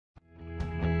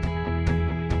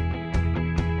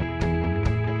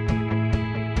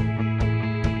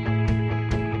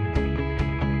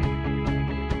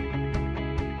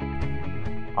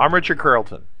I'm Richard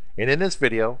Carlton, and in this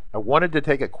video I wanted to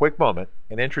take a quick moment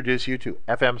and introduce you to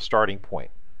FM Starting Point,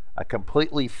 a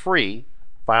completely free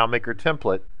FileMaker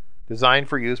template designed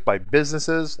for use by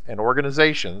businesses and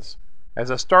organizations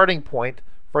as a starting point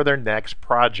for their next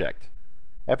project.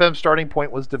 FM Starting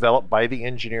Point was developed by the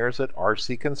engineers at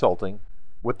RC Consulting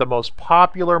with the most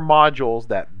popular modules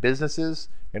that businesses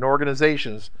and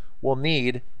organizations will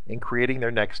need in creating their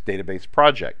next database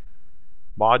project.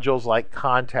 Modules like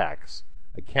contacts,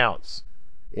 accounts,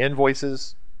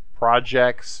 invoices,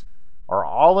 projects are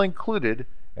all included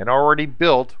and already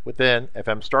built within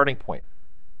FM Starting Point.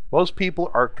 Most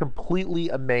people are completely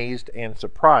amazed and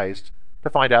surprised to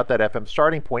find out that FM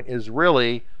Starting Point is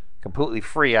really completely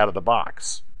free out of the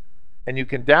box. And you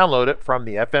can download it from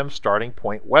the FM Starting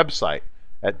Point website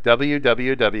at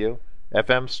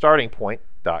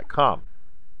www.fmstartingpoint.com.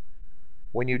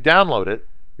 When you download it,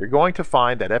 you're going to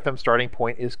find that FM Starting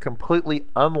Point is completely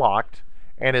unlocked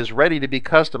and is ready to be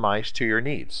customized to your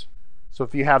needs. So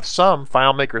if you have some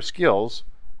FileMaker skills,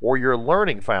 or you're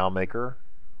learning FileMaker,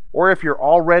 or if you're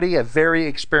already a very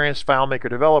experienced FileMaker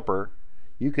developer,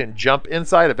 you can jump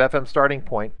inside of FM Starting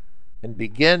Point and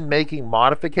begin making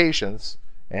modifications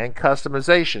and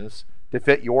customizations to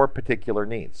fit your particular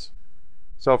needs.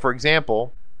 So for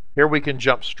example, here we can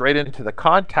jump straight into the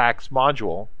contacts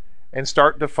module and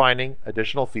start defining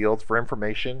additional fields for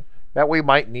information that we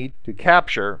might need to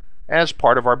capture as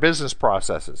part of our business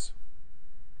processes.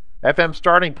 FM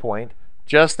Starting Point,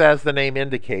 just as the name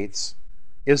indicates,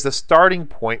 is the starting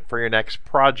point for your next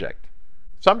project.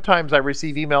 Sometimes I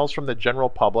receive emails from the general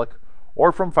public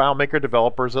or from FileMaker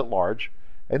developers at large,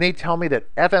 and they tell me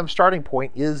that FM Starting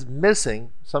Point is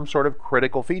missing some sort of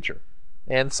critical feature.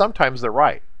 And sometimes they're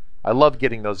right. I love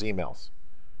getting those emails.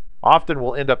 Often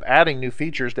we'll end up adding new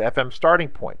features to FM Starting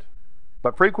Point,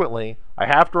 but frequently I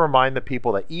have to remind the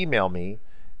people that email me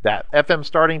that FM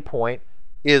Starting Point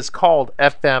is called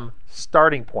FM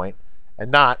Starting Point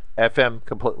and not FM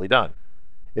Completely Done.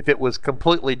 If it was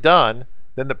completely done,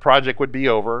 then the project would be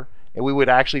over and we would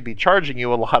actually be charging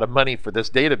you a lot of money for this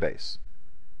database.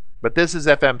 But this is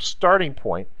FM Starting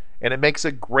Point, and it makes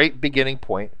a great beginning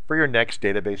point for your next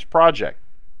database project.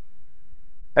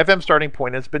 FM Starting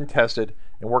Point has been tested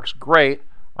and works great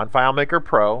on FileMaker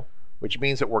Pro, which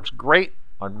means it works great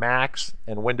on Macs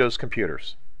and Windows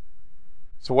computers.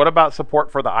 So what about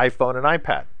support for the iPhone and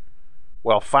iPad?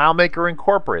 Well, FileMaker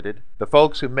Incorporated, the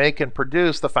folks who make and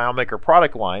produce the FileMaker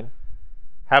product line,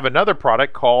 have another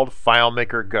product called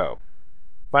FileMaker Go.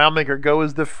 FileMaker Go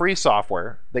is the free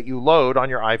software that you load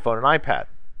on your iPhone and iPad.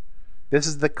 This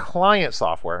is the client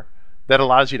software that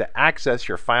allows you to access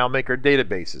your FileMaker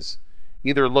databases,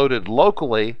 either loaded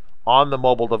locally on the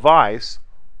mobile device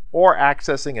or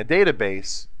accessing a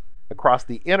database across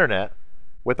the internet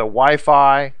with a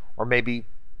Wi-Fi or maybe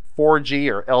 4G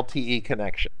or LTE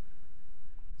connection.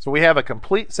 So we have a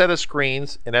complete set of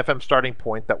screens in FM Starting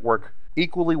Point that work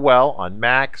equally well on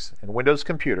Macs and Windows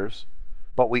computers,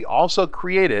 but we also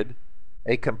created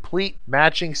a complete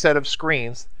matching set of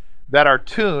screens that are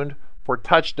tuned for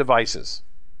touch devices.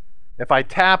 If I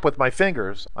tap with my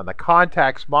fingers on the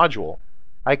contacts module,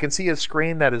 I can see a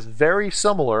screen that is very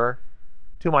similar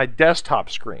to my desktop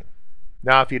screen.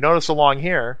 Now if you notice along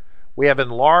here, we have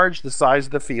enlarged the size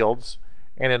of the fields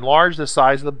and enlarged the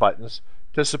size of the buttons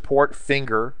to support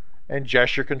finger and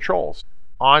gesture controls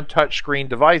on touchscreen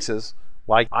devices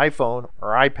like iPhone or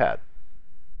iPad.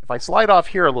 If I slide off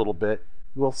here a little bit,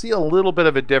 you will see a little bit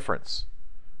of a difference.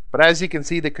 But as you can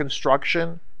see, the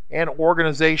construction and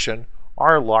organization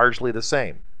are largely the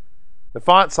same. The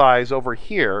font size over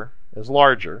here is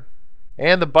larger,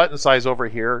 and the button size over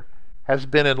here has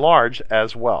been enlarged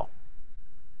as well.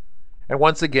 And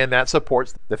once again, that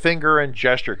supports the finger and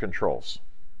gesture controls.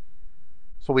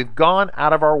 So we've gone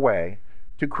out of our way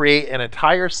to create an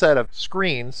entire set of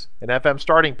screens in FM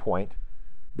Starting Point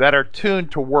that are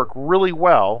tuned to work really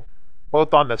well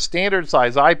both on the standard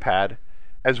size iPad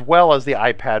as well as the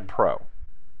iPad Pro.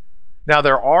 Now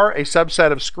there are a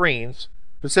subset of screens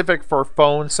specific for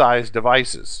phone-sized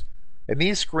devices, and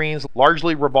these screens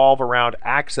largely revolve around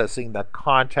accessing the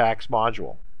contacts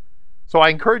module. So I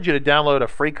encourage you to download a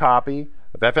free copy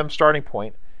of FM Starting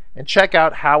Point and check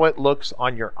out how it looks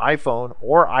on your iPhone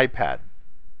or iPad.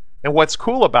 And what's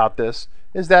cool about this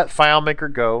is that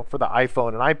FileMaker Go for the iPhone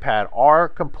and iPad are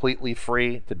completely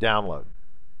free to download.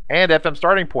 And FM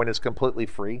Starting Point is completely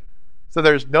free, so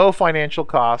there's no financial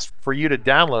cost for you to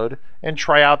download and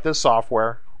try out this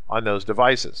software on those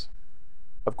devices.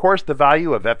 Of course, the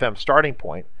value of FM Starting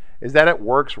Point is that it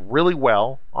works really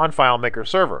well on FileMaker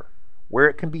Server, where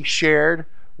it can be shared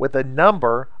with a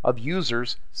number of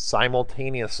users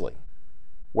simultaneously.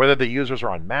 Whether the users are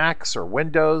on Macs or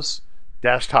Windows,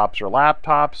 desktops or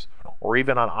laptops, or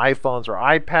even on iPhones or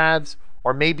iPads,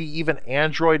 or maybe even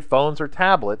Android phones or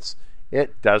tablets,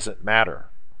 it doesn't matter.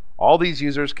 All these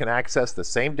users can access the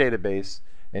same database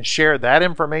and share that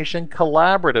information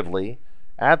collaboratively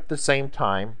at the same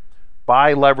time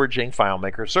by leveraging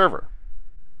FileMaker Server.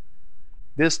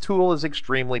 This tool is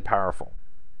extremely powerful.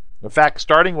 In fact,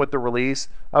 starting with the release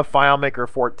of FileMaker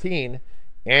 14,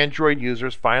 Android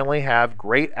users finally have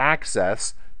great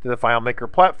access to the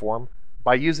FileMaker platform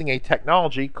by using a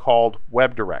technology called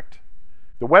WebDirect.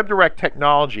 The WebDirect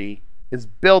technology is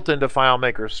built into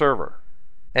FileMaker Server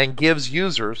and gives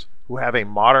users who have a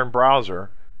modern browser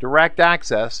direct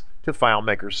access to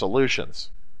FileMaker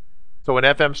Solutions. So in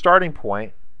FM Starting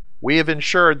Point, we have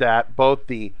ensured that both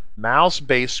the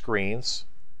mouse-based screens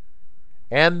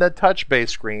and the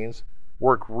touch-based screens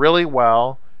work really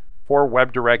well for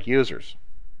WebDirect users.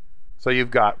 So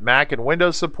you've got Mac and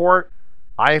Windows support,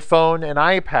 iPhone and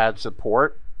iPad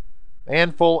support,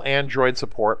 and full Android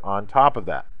support on top of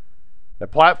that. The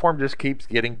platform just keeps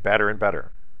getting better and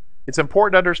better. It's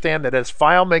important to understand that as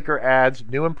FileMaker adds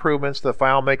new improvements to the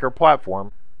FileMaker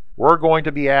platform, we're going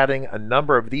to be adding a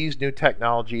number of these new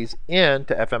technologies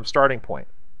into FM Starting Point.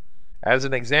 As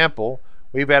an example,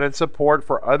 we've added support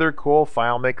for other cool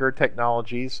FileMaker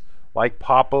technologies like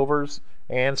popovers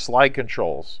and slide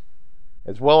controls,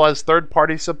 as well as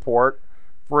third-party support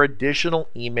for additional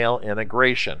email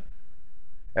integration.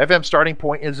 FM Starting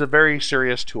Point is a very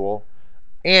serious tool,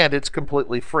 and it's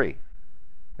completely free.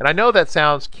 And I know that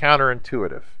sounds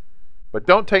counterintuitive, but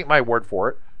don't take my word for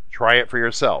it. Try it for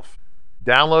yourself.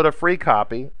 Download a free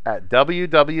copy at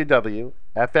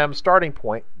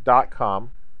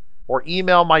www.fmstartingpoint.com or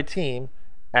email my team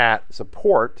at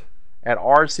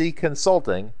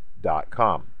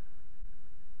support@rcconsulting.com.